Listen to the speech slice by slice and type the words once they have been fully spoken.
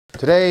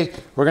Today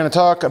we're going to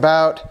talk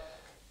about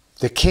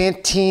the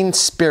Canteen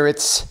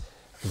Spirits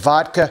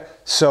Vodka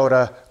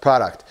Soda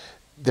product.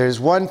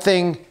 There's one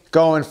thing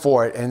going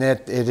for it, and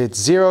it's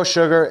zero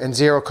sugar and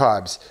zero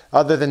carbs.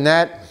 Other than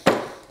that,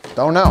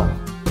 don't know.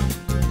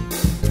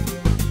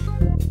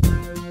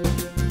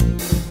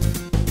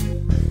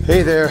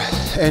 Hey there,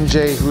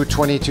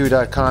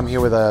 NJRoute22.com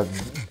here with a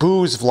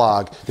booze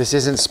vlog. This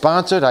isn't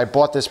sponsored. I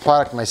bought this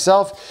product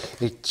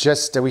myself. It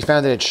just we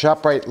found it at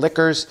ShopRite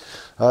Liquors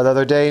the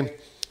other day.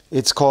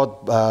 It's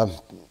called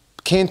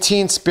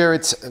Canteen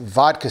Spirits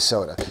Vodka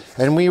Soda,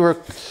 and we were,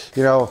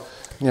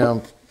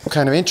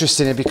 kind of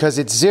interested in it because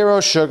it's zero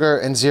sugar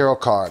and zero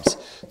carbs.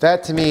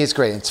 That to me is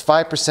great. It's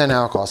 5%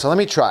 alcohol. So let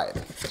me try it.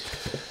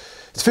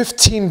 It's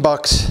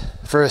 $15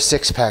 for a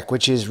 6-pack,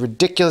 which is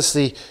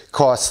ridiculously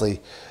costly.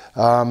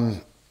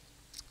 And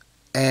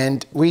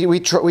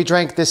we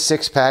drank this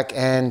 6-pack,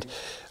 and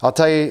I'll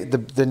tell you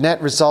the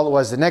net result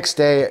was the next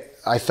day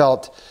I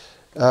felt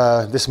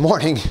this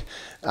morning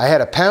I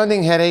had a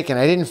pounding headache and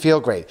I didn't feel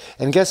great.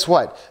 And guess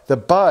what? The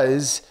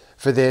buzz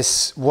for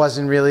this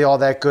wasn't really all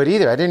that good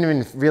either. I didn't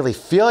even really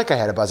feel like I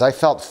had a buzz. I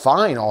felt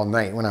fine all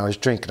night when I was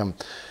drinking them.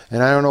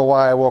 And I don't know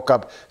why I woke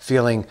up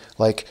feeling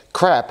like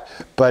crap.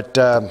 But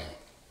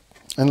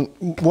and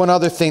one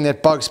other thing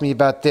that bugs me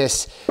about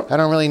this, I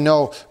don't really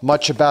know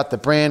much about the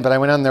brand, but I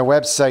went on their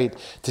website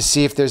to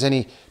see if there's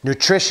any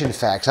nutrition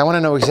facts. I want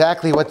to know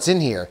exactly what's in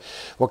here.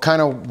 What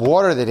kind of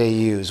water that they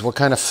use? What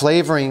kind of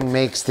flavoring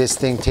makes this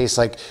thing taste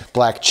like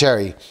black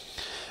cherry?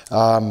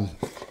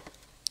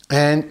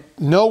 And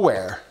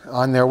nowhere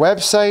on their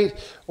website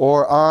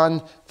or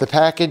on the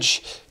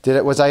package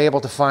was I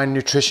able to find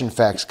nutrition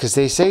facts, because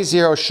they say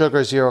zero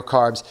sugar, zero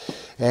carbs,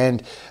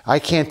 and I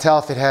can't tell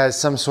if it has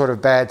some sort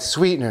of bad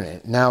sweetener in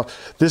it. Now,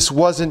 this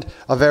wasn't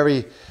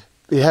it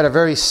had a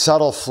very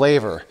subtle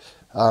flavor.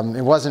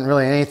 It wasn't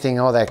really anything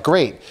all that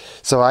great.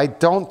 So I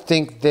don't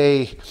think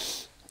they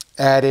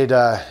added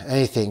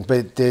anything,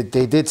 but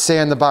they did say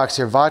on the box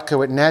here, vodka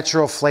with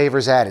natural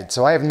flavors added.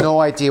 So I have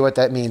no idea what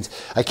that means.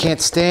 I can't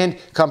stand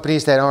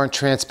companies that aren't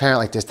transparent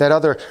like this. That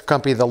other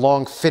company, the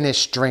Long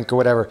Finish drink or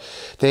whatever,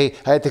 I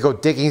had to go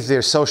digging through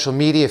their social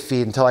media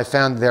feed until I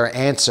found their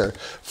answer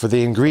for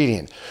the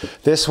ingredient.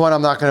 This one,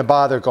 I'm not going to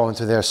bother going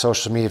through their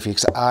social media feed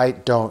because I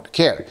don't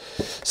care.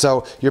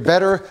 So your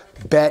better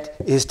bet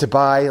is to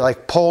buy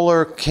like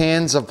polar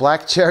cans of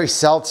black cherry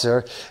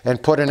seltzer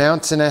and put 1.5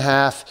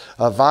 ounces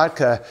of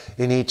vodka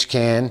in each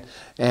can,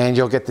 and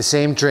you'll get the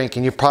same drink.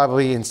 And you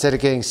probably, instead of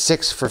getting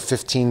 6 for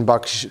 $15,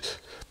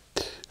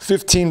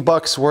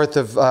 $15 worth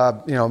of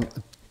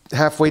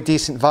halfway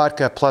decent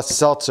vodka plus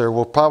seltzer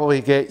will probably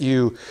get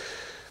you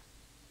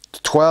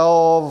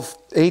 12,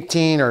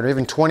 18, or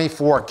even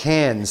 24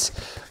 cans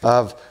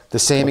of the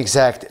same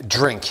exact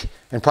drink,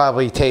 and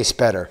probably taste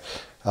better.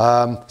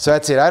 So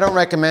that's it. I don't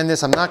recommend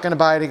this. I'm not going to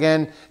buy it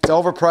again. It's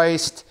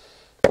overpriced,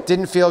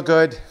 didn't feel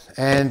good,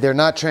 and they're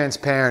not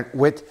transparent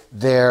with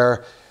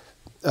their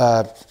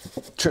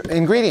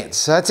ingredients.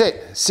 So that's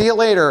it. See you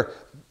later,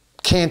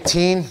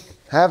 Canteen.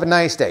 Have a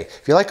nice day.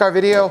 If you like our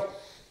video,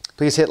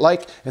 please hit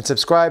like and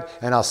subscribe,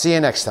 and I'll see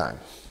you next time.